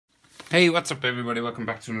Hey, what's up everybody? Welcome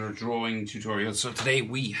back to another drawing tutorial. So today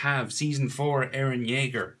we have Season 4 Eren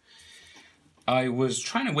Jaeger. I was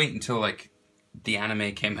trying to wait until like the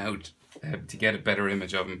anime came out to get a better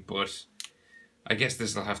image of him, but I guess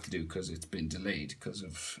this will have to do because it's been delayed because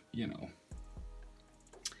of, you know.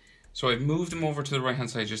 So I've moved him over to the right hand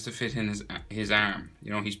side just to fit in his arm.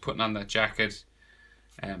 You know, he's putting on that jacket,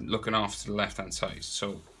 looking off to the left hand side.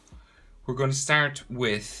 So we're going to start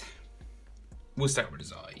with, we'll start with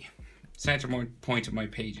his eye. Center point of my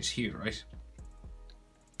page is here, right?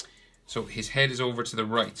 So his head is over to the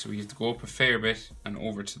right, so he has to go up a fair bit and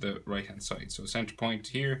over to the right hand side. So center point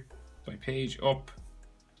here, my page, up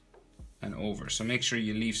and over. So make sure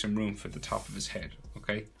you leave some room for the top of his head,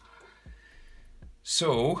 okay?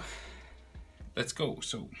 So let's go.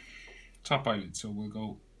 So top eyelid, so we'll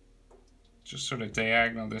go just sort of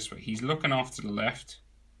diagonal this way. He's looking off to the left.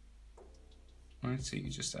 Right, so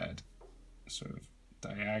you just add sort of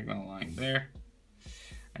diagonal line there,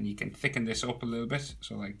 and you can thicken this up a little bit,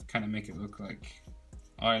 so like kind of make it look like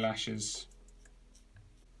eyelashes.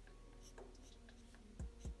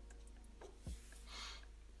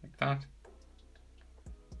 Like that.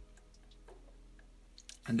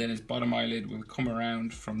 And then his bottom eyelid will come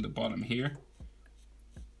around from the bottom here.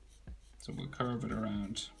 So we'll curve it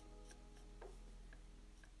around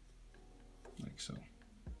like so.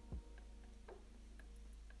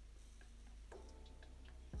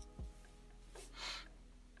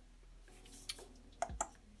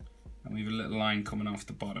 And we have a little line coming off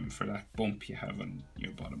the bottom for that bump you have on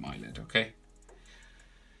your bottom eyelid, okay?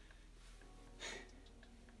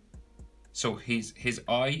 So his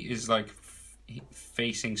eye is like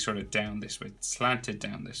facing sort of down this way, slanted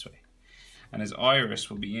down this way. And his iris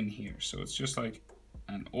will be in here. So it's just like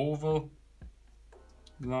an oval,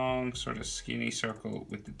 long, sort of skinny circle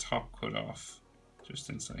with the top cut off just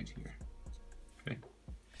inside here, okay?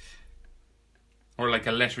 Or like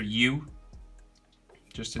a letter U.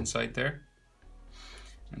 Just inside there.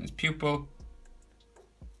 And his pupil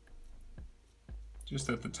just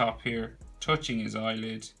at the top here, touching his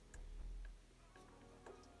eyelid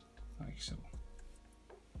like so.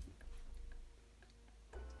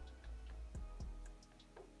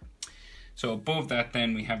 So above that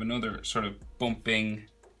then we have another sort of bumping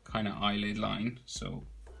kind of eyelid line, so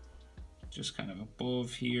just kind of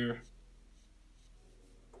above here,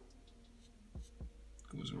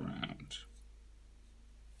 goes around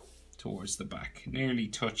towards the back, nearly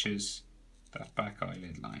touches that back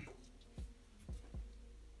eyelid line.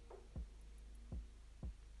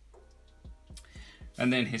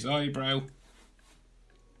 And then his eyebrow,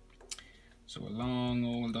 so a long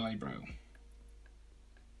old eyebrow,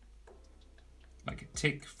 like a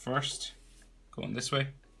tick first, going this way,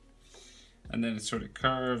 and then it sort of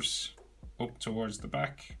curves up towards the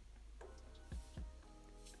back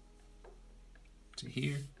to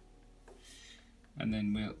here, and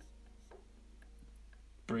then we'll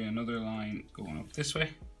bring another line going up this way,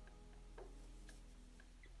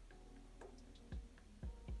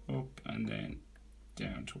 up and then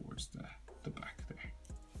down towards the back there.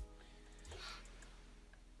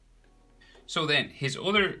 So then his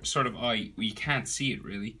other sort of eye, you can't see it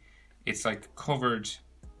really, it's like covered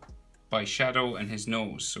by shadow and his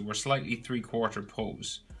nose, so we're slightly 3/4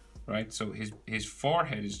 pose, right? So his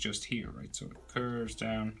forehead is just here, right? So it curves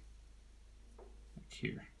down like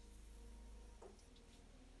here.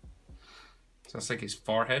 So that's like his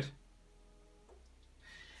forehead.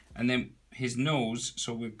 And then his nose,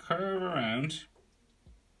 so we'll curve around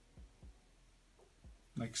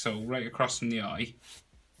like so, right across from the eye.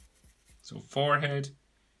 So forehead,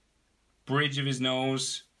 bridge of his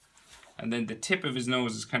nose, and then the tip of his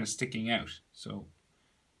nose is kind of sticking out. So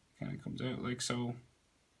it kind of comes out like so,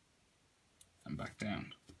 and back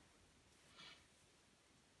down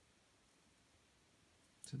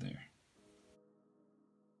to there.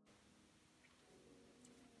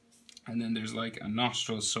 And then there's like a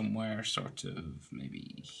nostril somewhere, sort of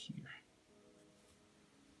maybe here.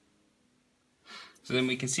 So then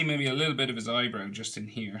we can see maybe a little bit of his eyebrow just in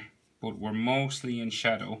here, but we're mostly in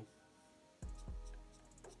shadow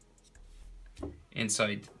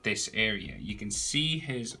inside this area. You can see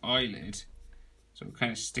his eyelid, so it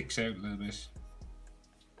kind of sticks out a little bit.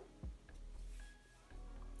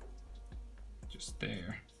 Just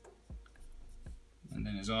there. And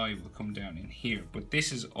then his eye will come down in here, but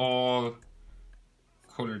this is all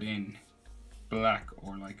colored in black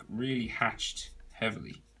or like really hatched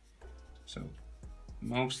heavily, so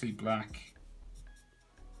mostly black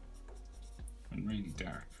and really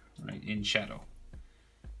dark, right, in shadow.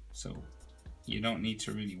 So you don't need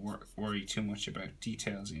to really worry too much about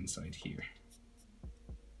details inside here.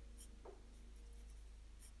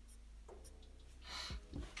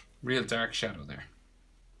 Real dark shadow there.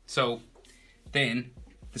 So then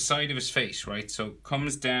the side of his face, right? So it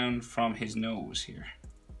comes down from his nose here.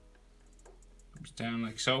 Comes down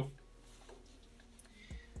like so.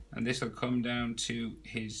 And this will come down to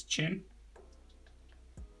his chin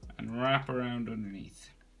and wrap around underneath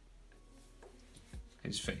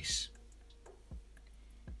his face.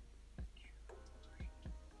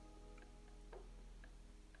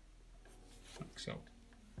 Like so.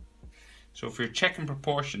 So if you're checking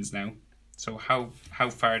proportions now, so how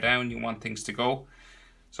far down you want things to go.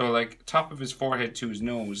 So like top of his forehead to his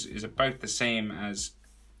nose is about the same as,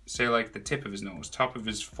 say like the tip of his nose. Top of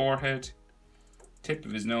his forehead, tip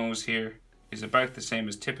of his nose here is about the same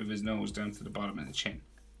as tip of his nose down to the bottom of the chin.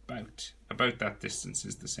 About that distance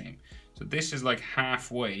is the same. So this is like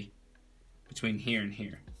halfway between here and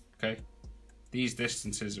here, okay? These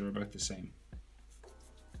distances are about the same.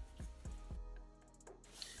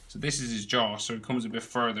 So this is his jaw, so it comes a bit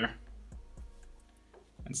further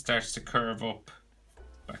and starts to curve up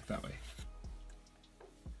back that way.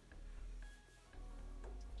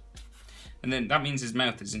 And then that means his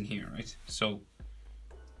mouth is in here, right? So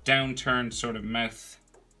downturned sort of mouth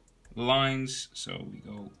lines. So we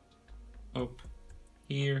go up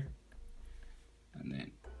here and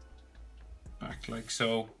then back like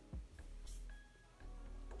so.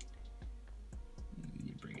 And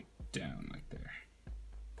you bring it down like there.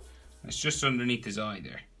 It's just underneath his eye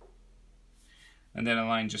there. And then a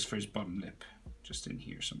line just for his bottom lip, just in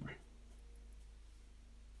here somewhere.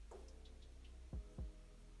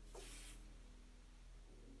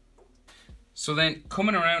 So then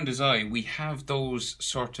coming around his eye, we have those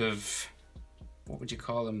sort of, what would you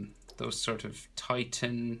call them? Those sort of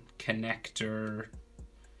titan connector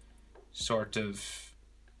sort of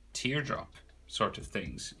teardrop sort of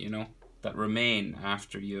things, you know, that remain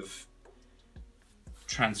after you've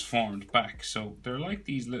transformed back. So they're like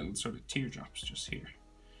these little sort of teardrops just here.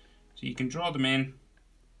 So you can draw them in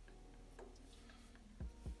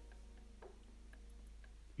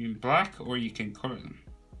black or you can color them.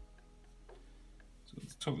 So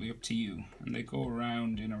it's totally up to you. And they go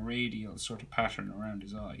around in a radial sort of pattern around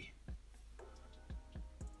his eye.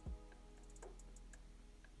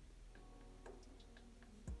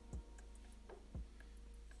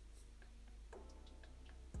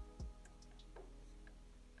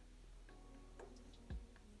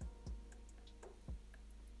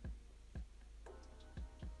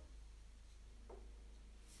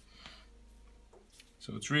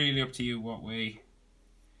 So it's really up to you what way,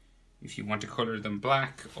 if you want to color them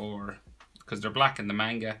black, or because they're black in the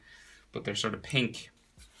manga, but they're sort of pink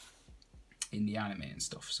in the anime and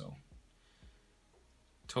stuff. So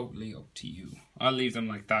totally up to you. I'll leave them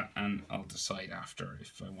like that and I'll decide after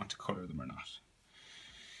if I want to color them or not.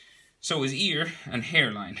 So his ear and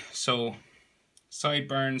hairline. So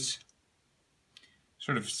sideburns,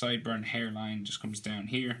 sort of sideburn hairline just comes down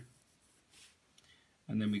here.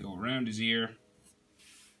 And then we go around his ear.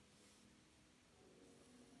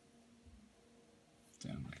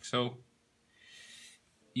 Down like so.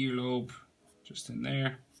 Earlobe just in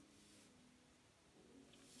there.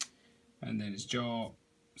 And then his jaw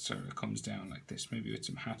sort of comes down like this, maybe with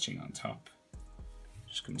some hatching on top.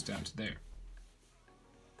 Just comes down to there.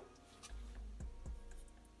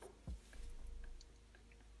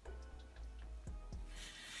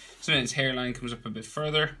 So then his hairline comes up a bit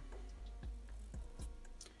further.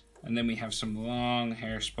 And then we have some long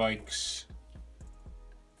hair spikes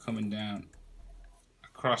coming down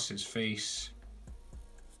across his face.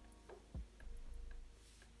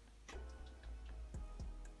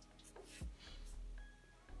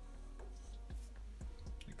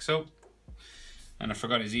 Like so. And I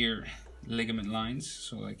forgot his ear ligament lines,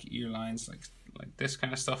 so like ear lines, like this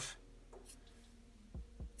kind of stuff.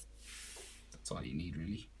 That's all you need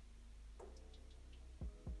really.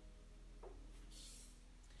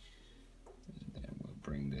 And then we'll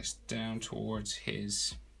bring this down towards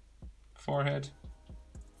his forehead.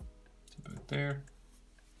 About there.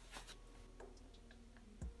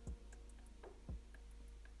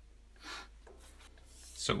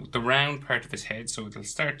 So the round part of his head, so it'll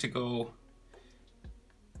start to go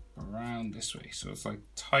around this way. So it's like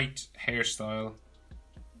tight hairstyle,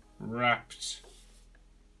 wrapped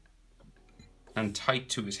and tight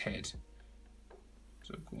to his head.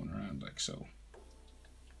 So going around like so.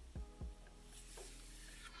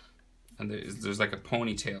 And there's like a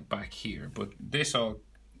ponytail back here, but this all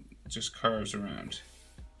just curves around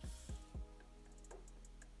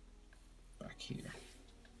back here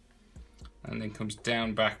and then comes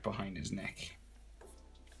down back behind his neck,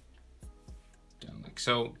 down like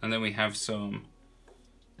so. And then we have some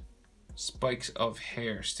spikes of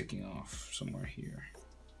hair sticking off somewhere here.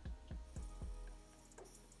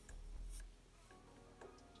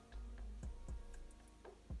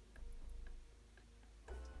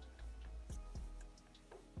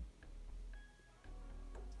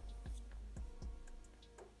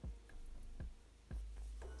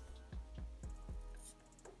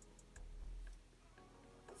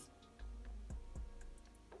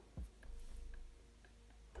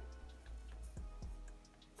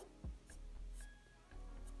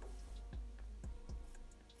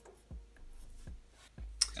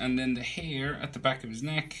 and then the hair at the back of his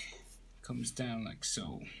neck comes down like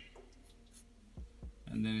so.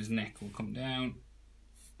 And then his neck will come down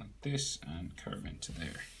like this and curve into there.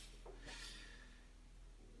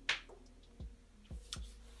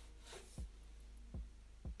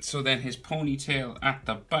 So then his ponytail at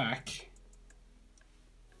the back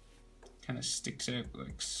kind of sticks out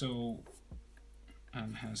like so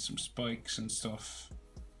and has some spikes and stuff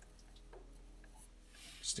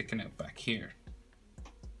sticking out back here.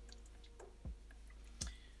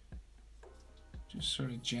 Just sort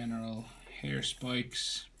of general hair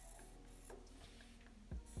spikes.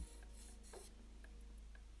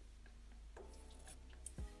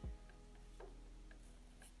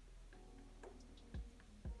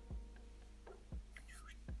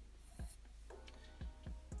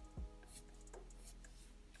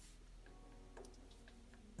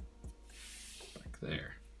 Back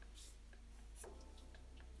there.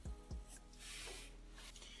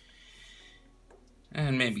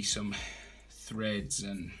 And maybe some threads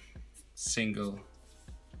and single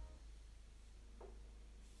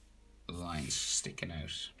lines sticking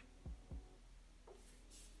out.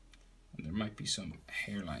 And there might be some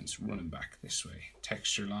hairlines running back this way,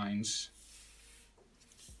 texture lines.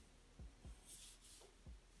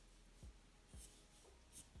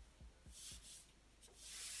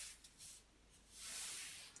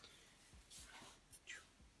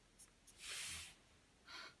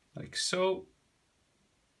 Like so.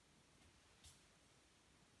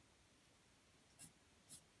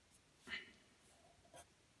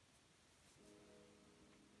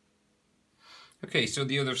 Okay, so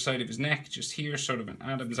the other side of his neck, just here, sort of an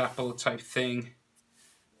Adam's apple type thing,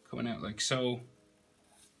 coming out like so.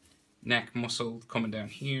 Neck muscle coming down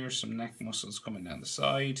here, some neck muscles coming down the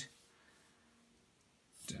side,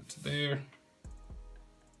 down to there.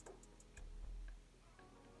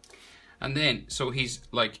 And then, so he's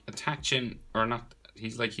like attaching, or not,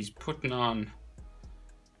 he's putting on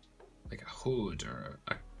like a hood or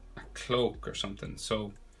a cloak or something.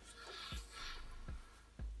 So,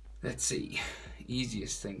 let's see,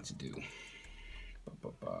 easiest thing to do.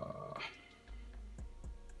 I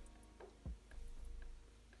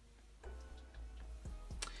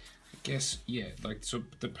guess, yeah, like, so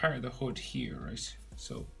the part of the hood here, right?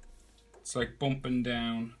 So it's like bumping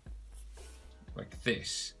down like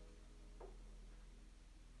this.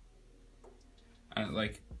 And it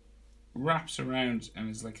like wraps around and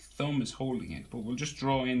his like thumb is holding it, but we'll just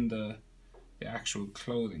draw in the actual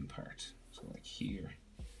clothing part. So like here.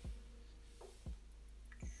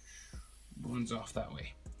 Runs off that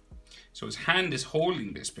way. So his hand is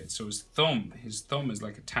holding this bit, so his thumb is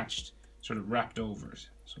like attached, sort of wrapped over it.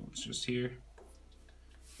 So it's just here.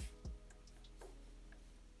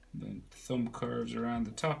 And then the thumb curves around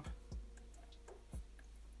the top.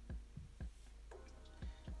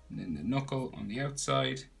 And then the knuckle on the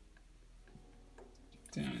outside.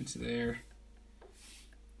 Down into there.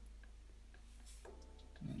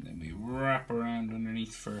 And then we wrap around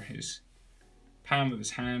underneath for his palm of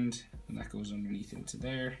his hand, and that goes underneath into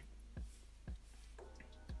there.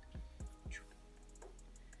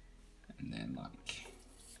 And then like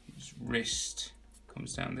his wrist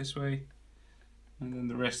comes down this way, and then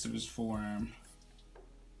the rest of his forearm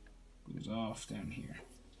goes off down here,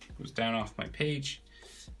 goes down off my page,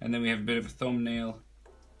 and then we have a bit of a thumbnail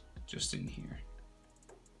just in here.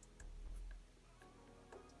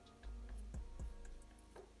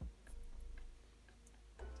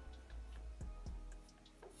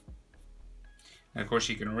 And of course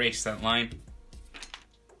you can erase that line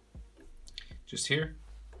just here.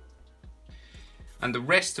 And the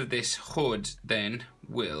rest of this hood then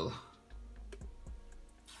will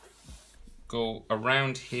go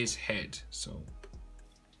around his head. So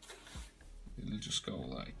it'll just go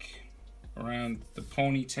like around the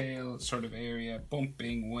ponytail sort of area,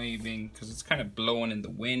 bumping, waving, because it's kind of blowing in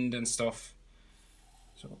the wind and stuff.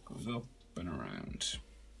 So it goes up and around.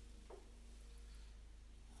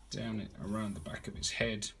 Down it around the back of his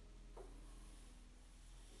head,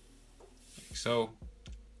 like so.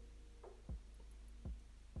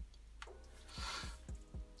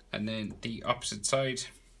 And then the opposite side,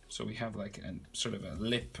 so we have like a sort of a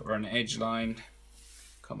lip or an edge line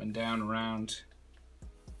coming down around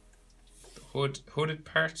the hooded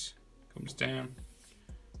part, comes down,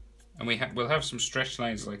 and we'll have some stretch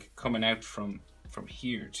lines like coming out from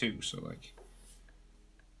here too. So like,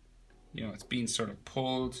 you know, it's being sort of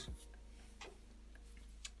pulled.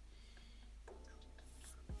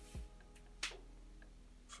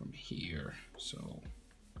 From here, so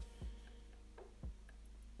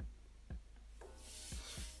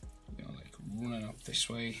you know, like running up this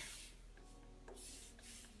way.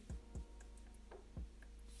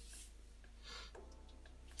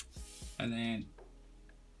 And then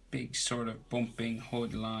big sort of bumping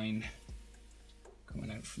hood line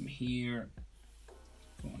coming out from here,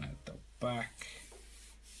 going out the back,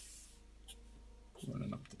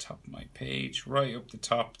 running up the top of my page, right up the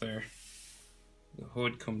top there. The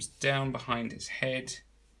hood comes down behind his head.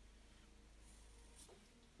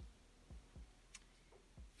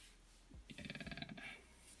 Yeah.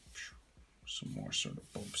 Some more sort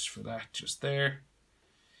of bumps for that just there.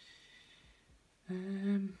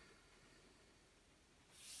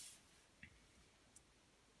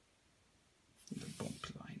 The bump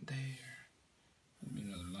line there. Maybe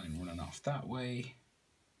another line running off that way.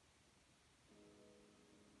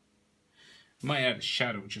 Might add a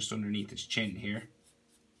shadow just underneath his chin here.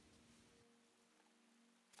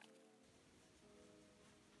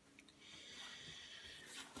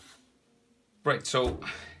 Right, so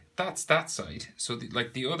that's that side. So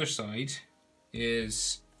the other side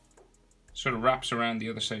is sort of wraps around the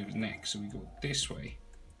other side of his neck. So we go this way,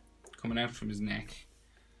 coming out from his neck.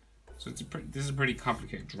 So this is a pretty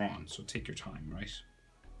complicated drawing, so take your time, right?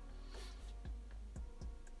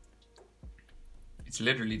 It's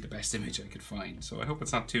literally the best image I could find, so I hope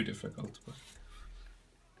it's not too difficult. But...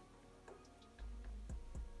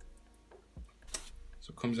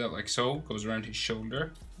 So it comes out like so, goes around his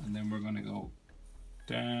shoulder, and then we're gonna go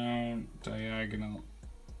down, diagonal,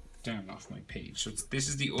 down off my page. So this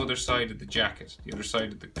is the other side of the jacket, the other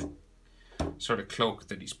side of the sort of cloak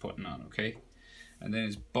that he's putting on, okay? And then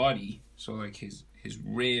his body, so like his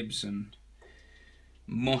ribs and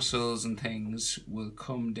muscles and things will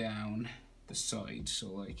come down the side,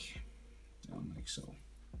 so like down like so.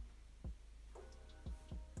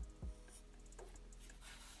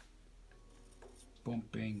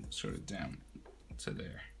 Bumping sort of down to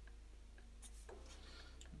there.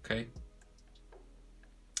 Okay.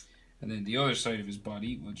 And then the other side of his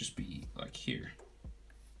body will just be like here.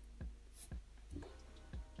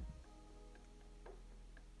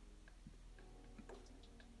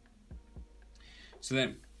 So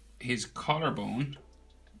then his collarbone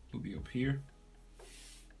will be up here,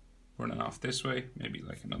 running off this way, maybe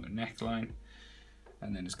like another neckline.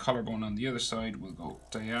 And then his collarbone on the other side will go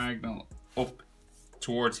diagonal up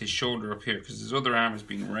towards his shoulder up here, because his other arm is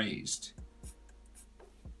being raised.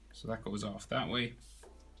 So that goes off that way.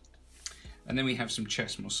 And then we have some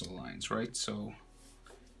chest muscle lines, right? So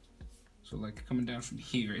like coming down from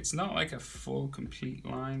here, it's not like a full complete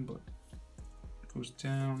line, but it goes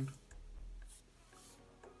down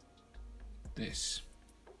this.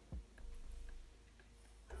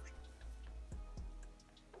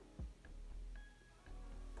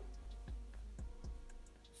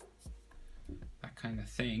 That kind of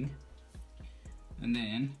thing. And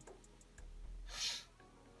then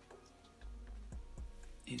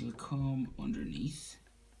it'll come underneath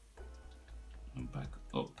and back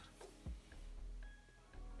up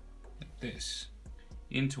like this,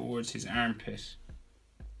 in towards his armpit.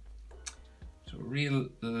 So real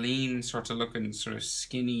lean, sort of looking, sort of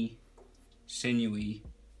skinny, sinewy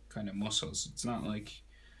kind of muscles. It's not like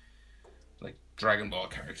Dragon Ball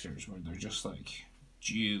characters where they're just like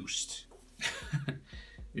juiced.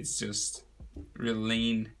 It's just real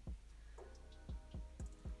lean.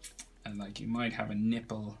 And like you might have a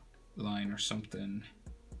nipple line or something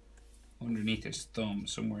underneath his thumb,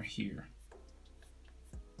 somewhere here.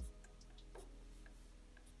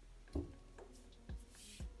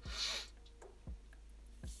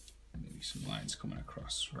 Maybe some lines coming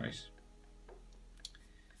across, right?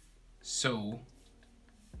 So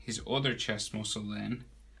his other chest muscle then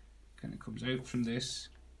kind of comes out from this.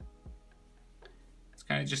 It's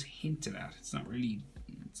kind of just hinted at. It's not really,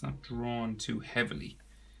 it's not drawn too heavily.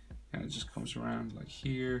 Kind of just comes around like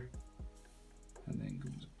here and then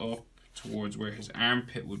goes up towards where his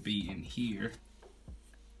armpit would be in here.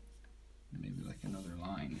 Maybe like another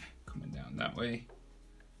line coming down that way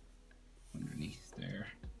underneath there.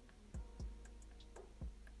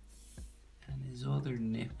 And his other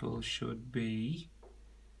nipple should be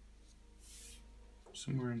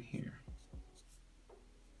somewhere in here.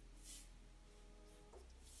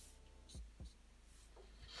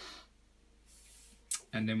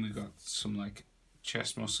 And then we've got some like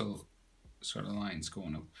chest muscle sort of lines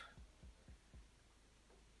going up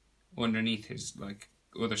underneath his like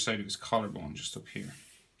other side of his collarbone, just up here.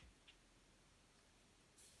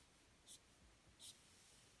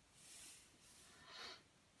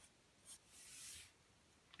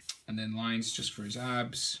 And then lines just for his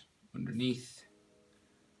abs underneath,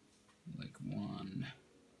 like one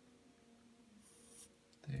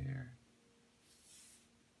there.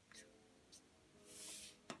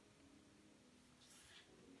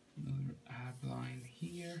 Another ab line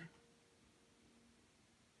here.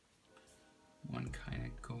 kind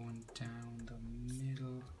of going down the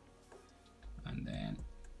middle and then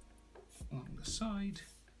along the side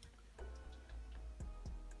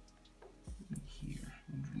here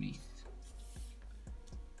underneath.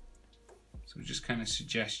 So just kind of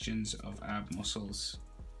suggestions of ab muscles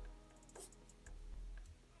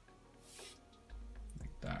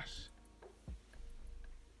like that.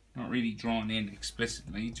 Not really drawn in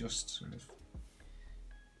explicitly, just sort of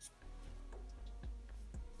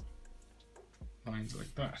lines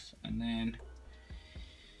like that. And then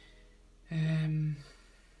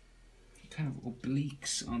kind of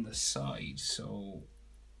obliques on the side, so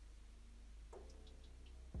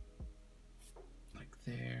like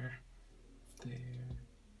there,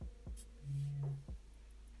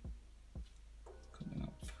 coming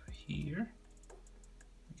up here,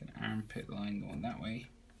 like an armpit line going that way.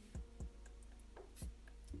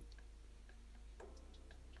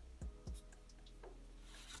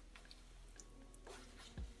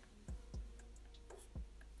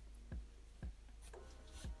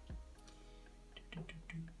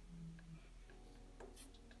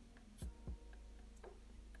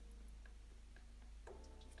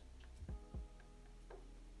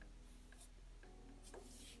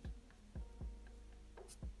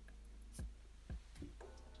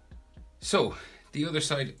 So, the other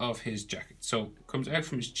side of his jacket. So, comes out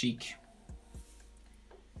from his cheek,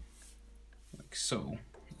 like so.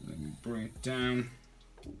 Then we bring it down,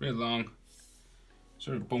 real long,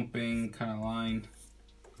 sort of bumping kind of line,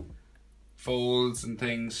 folds and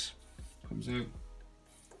things. Comes out,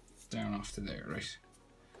 down off to there, right?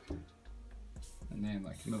 And then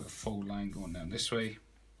like another fold line going down this way.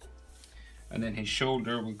 And then his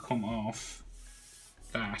shoulder will come off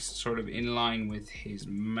that, sort of in line with his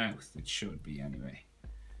mouth, it should be anyway.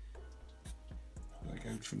 Like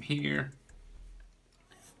out from here,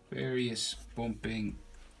 various bumping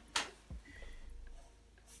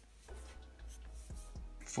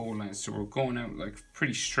fold lines. So we're going out like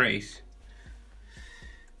pretty straight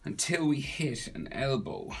until we hit an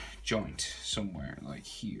elbow joint somewhere like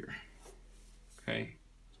here. Okay.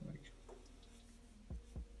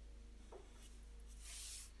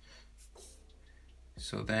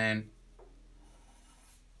 So then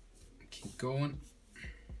keep going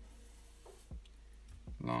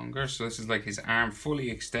longer. So this is like his arm fully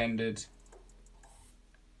extended.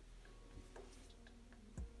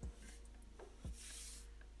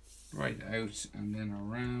 Right out and then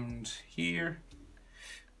around here.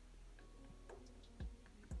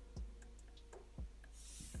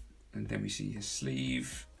 And then we see his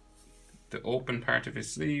sleeve, the open part of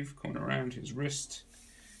his sleeve coming around his wrist.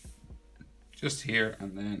 Just here,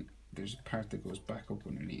 and then there's a part that goes back up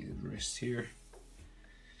underneath his wrist here.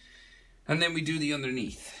 And then we do the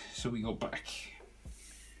underneath. So we go back.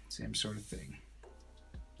 Same sort of thing.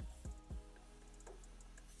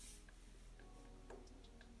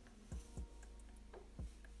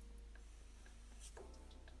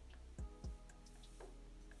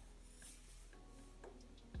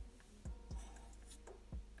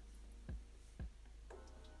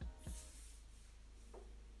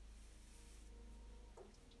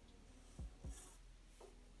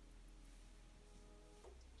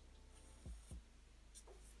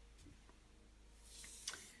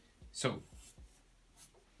 So,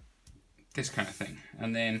 this kind of thing.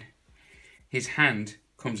 And then his hand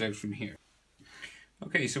comes out from here.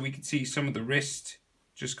 Okay, so we can see some of the wrist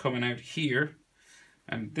just coming out here.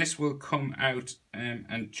 And this will come out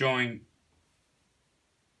and join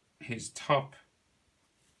his top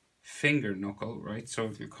finger knuckle, right? So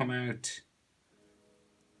it will come out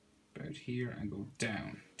about here and go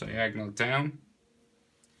down, diagonal down.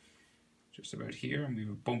 Just about here, and we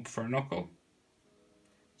have a bump for a knuckle.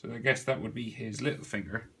 So I guess that would be his little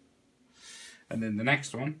finger. And then the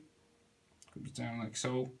next one comes down like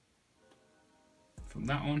so from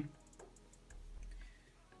that one.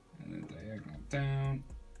 And then diagonal down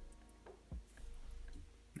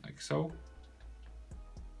like so.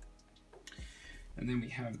 And then we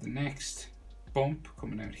have the next bump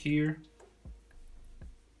coming out here.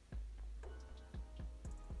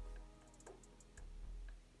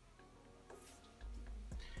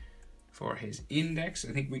 For his index,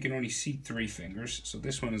 I think we can only see 3 fingers, so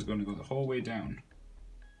this one is going to go the whole way down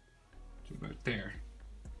to about there.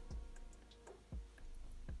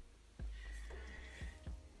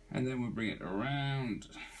 And then we'll bring it around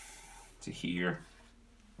to here.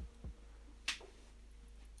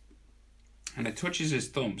 And it touches his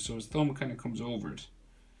thumb, so his thumb kind of comes over it.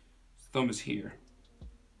 His thumb is here.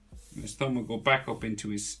 And his thumb will go back up into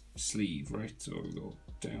his sleeve, right? So it'll go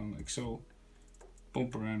down like so.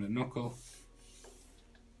 Bump around a knuckle.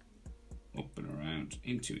 up and around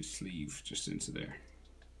into his sleeve, just into there.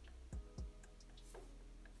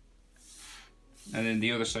 And then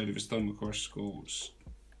the other side of his thumb, of course, goes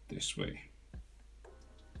this way.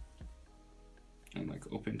 And like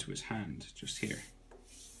up into his hand, just here.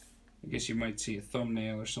 I guess you might see a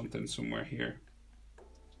thumbnail or something somewhere here.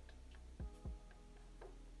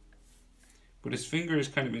 But his finger is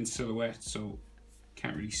kind of in silhouette, so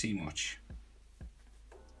can't really see much.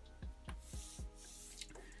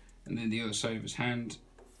 And then the other side of his hand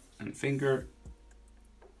and finger,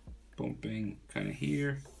 bumping kind of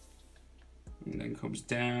here, and then comes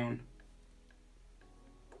down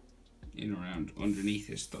in around underneath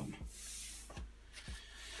his thumb,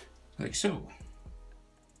 like so.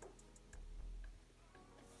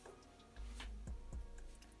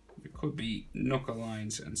 There could be knuckle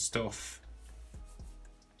lines and stuff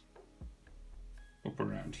up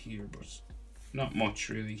around here, but not much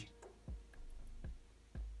really.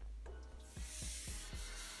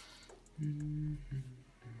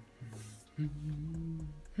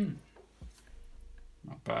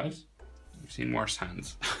 Not bad. I've seen worse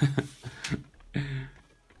hands.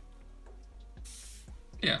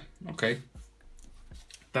 Yeah, okay.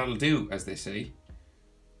 That'll do, as they say.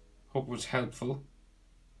 Hope it was helpful.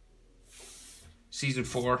 Season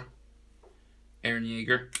 4, Eren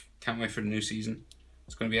Jaeger. Can't wait for the new season.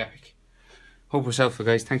 It's going to be epic. Hope it was helpful,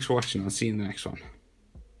 guys. Thanks for watching. I'll see you in the next one.